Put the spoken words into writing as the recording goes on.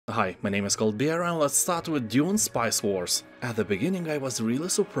Hi, my name is Bear and let's start with Dune Spice Wars. At the beginning I was really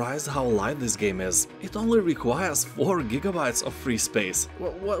surprised how light this game is. It only requires 4 GB of free space.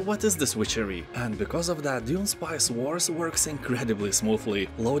 What is this witchery? And because of that, Dune Spice Wars works incredibly smoothly.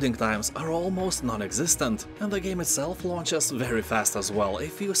 Loading times are almost non-existent, and the game itself launches very fast as well, a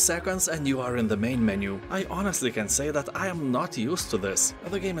few seconds and you are in the main menu. I honestly can say that I am not used to this.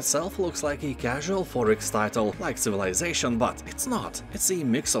 The game itself looks like a casual 4X title, like Civilization, but it's not. It's a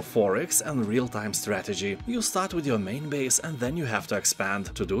mix of 4X and real-time strategy. You start with your main base and then you have to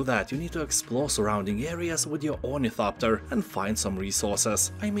expand. To do that, you need to explore surrounding areas with your ornithopter and find some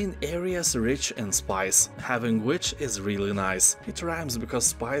resources. I mean areas rich in spice, having which is really nice. It rhymes because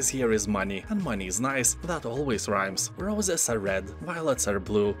spice here is money, and money is nice. That always rhymes. Roses are red, violets are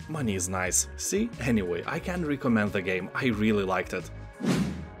blue, money is nice. See? Anyway, I can recommend the game, I really liked it.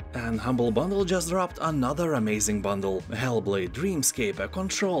 And Humble Bundle just dropped another amazing bundle. Hellblade, Dreamscape,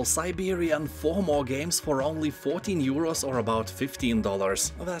 Control, Siberia and 4 more games for only 14 euros or about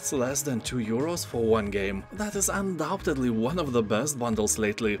 $15. That's less than 2 euros for one game. That is undoubtedly one of the best bundles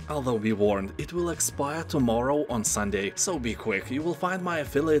lately, although be warned, it will expire tomorrow on Sunday, so be quick. You will find my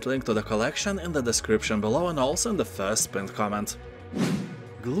affiliate link to the collection in the description below and also in the first pinned comment.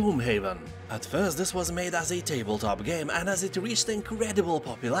 Gloomhaven. At first this was made as a tabletop game, and as it reached incredible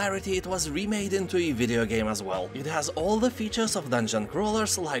popularity it was remade into a video game as well. It has all the features of dungeon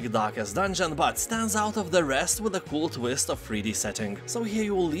crawlers like Darkest Dungeon, but stands out of the rest with a cool twist of 3D setting. So here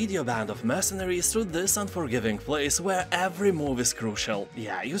you will lead your band of mercenaries through this unforgiving place where every move is crucial.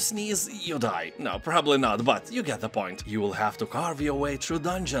 Yeah, you sneeze, you die. No, probably not, but you get the point. You will have to carve your way through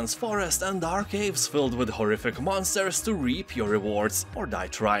dungeons, forests and dark caves filled with horrific monsters to reap your rewards, or die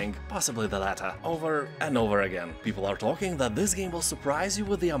trying, possibly the latter, over and over again. People are talking that this game will surprise you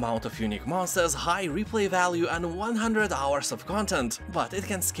with the amount of unique monsters, high replay value and 100 hours of content, but it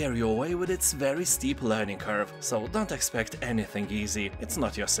can scare you away with its very steep learning curve, so don't expect anything easy, it's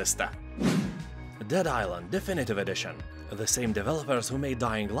not your sister. Dead Island Definitive Edition. The same developers who made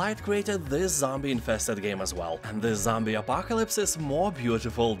Dying Light created this zombie-infested game as well, and this zombie apocalypse is more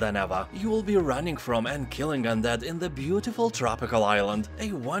beautiful than ever. You will be running from and killing undead in the beautiful tropical island,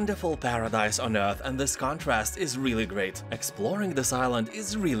 a wonderful paradise on Earth, and this contrast is really great. Exploring this island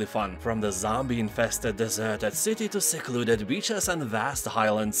is really fun, from the zombie-infested deserted city to secluded beaches and vast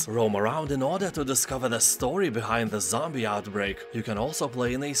highlands. Roam around in order to discover the story behind the zombie outbreak. You can also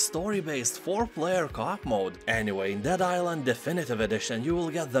play in a story-based 4-player co-op mode. Anyway, in Dead Island Definitive Edition you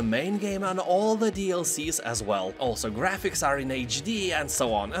will get the main game and all the DLCs as well. Also graphics are in HD and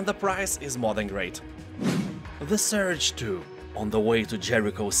so on, and the price is more than great. The Surge 2. On the way to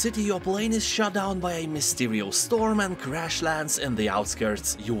Jericho City, your plane is shut down by a mysterious storm and crash lands in the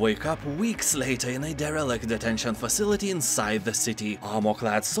outskirts. You wake up weeks later in a derelict detention facility inside the city.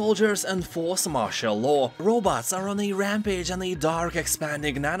 Armor-clad soldiers enforce martial law. Robots are on a rampage and a dark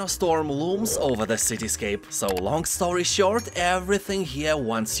expanding nanostorm looms over the cityscape. So long story short, everything here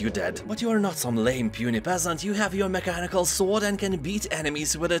wants you dead. But you are not some lame puny peasant, you have your mechanical sword and can beat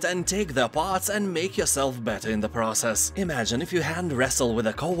enemies with it and take their parts and make yourself better in the process. Imagine if you hand wrestle with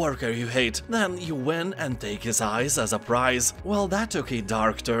a coworker you hate, then you win and take his eyes as a prize. Well, that took a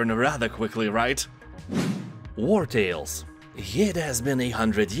dark turn rather quickly, right? Wartales. It has been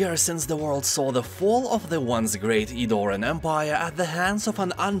 100 years since the world saw the fall of the once great Edoran Empire at the hands of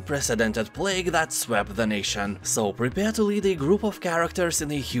an unprecedented plague that swept the nation. So prepare to lead a group of characters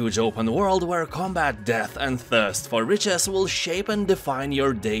in a huge open world where combat, death and thirst for riches will shape and define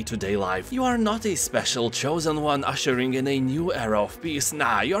your day-to-day life. You are not a special chosen one ushering in a new era of peace.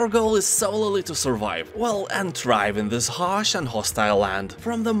 Nah, your goal is solely to survive, well, and thrive in this harsh and hostile land.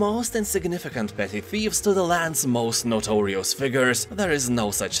 From the most insignificant petty thieves to the land's most notorious figures, there is no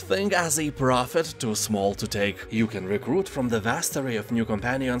such thing as a profit too small to take. You can recruit from the vast array of new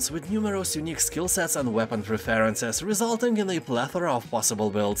companions with numerous unique skill sets and weapon preferences, resulting in a plethora of possible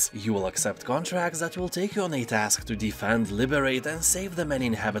builds. You will accept contracts that will take you on a task to defend, liberate and save the many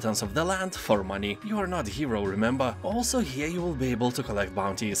inhabitants of the land for money. You are not a hero, remember? Also here you will be able to collect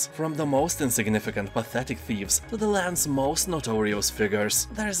bounties, from the most insignificant pathetic thieves to the land's most notorious figures.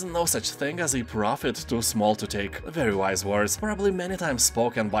 There is no such thing as a profit too small to take. Very wise words, probably many times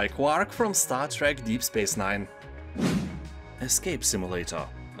spoken by Quark from Star Trek Deep Space Nine. Escape Simulator.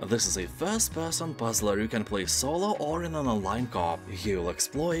 This is a first-person puzzler you can play solo or in an online co-op. Here you'll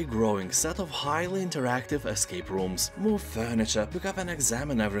explore a growing set of highly interactive escape rooms, move furniture, pick up and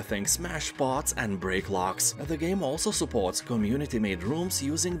examine everything, smash pots and break locks. The game also supports community-made rooms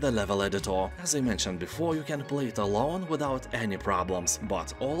using the level editor. As I mentioned before, you can play it alone without any problems,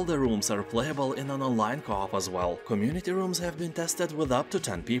 but all the rooms are playable in an online co-op as well. Community rooms have been tested with up to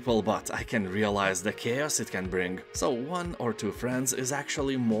 10 people, but I can realize the chaos it can bring. So 1 or 2 friends is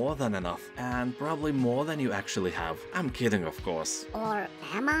actually more than enough, and probably more than you actually have. I'm kidding, of course. Or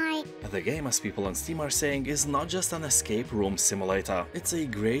am I? The game, as people on Steam are saying, is not just an escape room simulator. It's a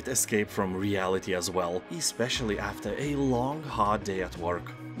great escape from reality as well, especially after a long, hard day at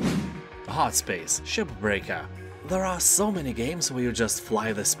work. Hardspace, Shipbreaker. There are so many games where you just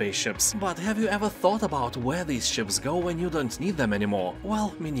fly the spaceships, but have you ever thought about where these ships go when you don't need them anymore?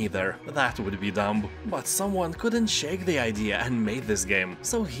 Well, me neither. That would be dumb. But someone couldn't shake the idea and made this game.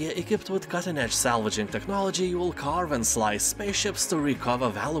 So here, equipped with cutting-edge salvaging technology, you will carve and slice spaceships to recover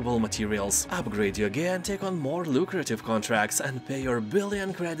valuable materials, upgrade your gear and take on more lucrative contracts, and pay your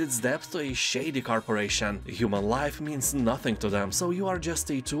billion credits debt to a shady corporation. Human life means nothing to them, so you are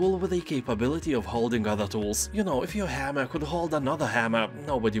just a tool with a capability of holding other tools. You know, if your hammer could hold another hammer,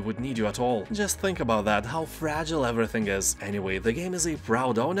 nobody would need you at all. Just think about that, how fragile everything is. Anyway, the game is a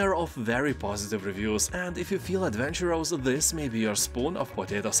proud owner of very positive reviews, and if you feel adventurous, this may be your spoon of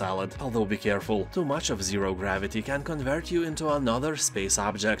potato salad. Although be careful, too much of zero gravity can convert you into another space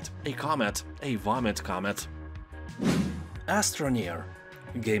object. A comet. A vomit comet. ASTRONEER.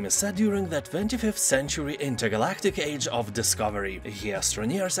 Game is set during the 25th century intergalactic age of discovery. Here,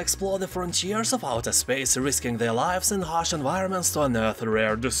 astroneers explore the frontiers of outer space, risking their lives in harsh environments to unearth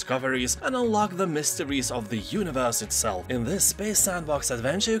rare discoveries and unlock the mysteries of the universe itself. In this space sandbox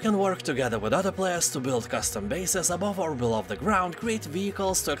adventure, you can work together with other players to build custom bases above or below the ground, create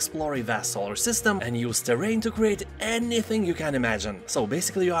vehicles to explore a vast solar system, and use terrain to create anything you can imagine. So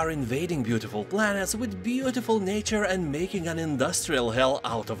basically, you are invading beautiful planets with beautiful nature and making an industrial hell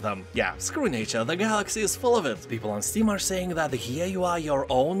out of them. Yeah, screw nature, the galaxy is full of it. People on Steam are saying that here you are your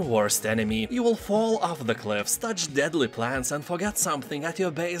own worst enemy. You will fall off the cliffs, touch deadly plants and forget something at your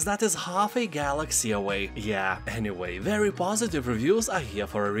base that is half a galaxy away. Yeah, anyway, very positive reviews are here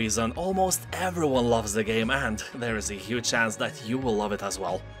for a reason. Almost everyone loves the game and there is a huge chance that you will love it as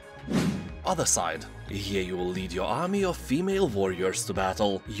well. Othercide. Here you will lead your army of female warriors to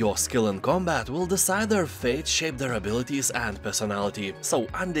battle. Your skill in combat will decide their fate, shape their abilities and personality. So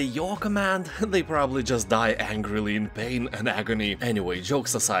under your command, they probably just die angrily in pain and agony. Anyway,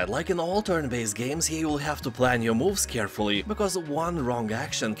 jokes aside, like in all turn-based games, here you will have to plan your moves carefully, because one wrong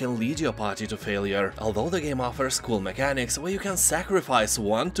action can lead your party to failure. Although the game offers cool mechanics where you can sacrifice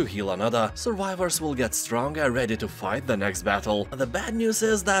one to heal another, survivors will get stronger, ready to fight the next battle. The bad news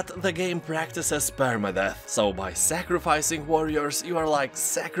is that the game practices permadeath, so by sacrificing warriors, you are like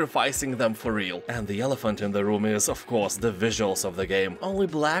sacrificing them for real. And the elephant in the room is, of course, the visuals of the game. Only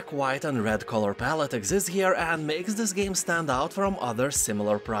black, white and red color palette exists here and makes this game stand out from other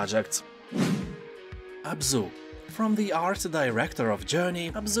similar projects. ABZU. From the art director of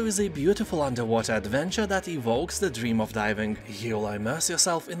Journey, ABZU is a beautiful underwater adventure that evokes the dream of diving. You'll immerse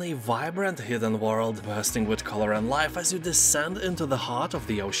yourself in a vibrant hidden world, bursting with color and life as you descend into the heart of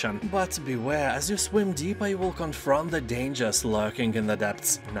the ocean. But beware, as you swim deeper you will confront the dangers lurking in the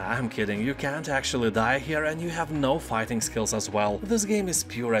depths. Nah, I'm kidding, you can't actually die here and you have no fighting skills as well. This game is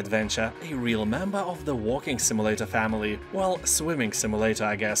pure adventure, a real member of the walking simulator family. Well, swimming simulator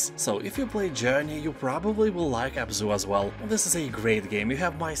I guess. So if you play Journey, you probably will like ABZU as well. This is a great game, you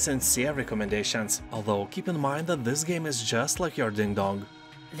have my sincere recommendations. Although keep in mind that this game is just like your ding dong.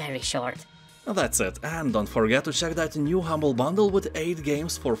 Very short. That's it, and don't forget to check that new Humble Bundle with 8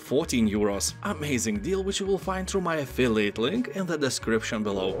 games for 14 euros. Amazing deal which you will find through my affiliate link in the description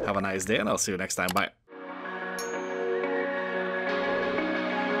below. Have a nice day and I'll see you next time, bye.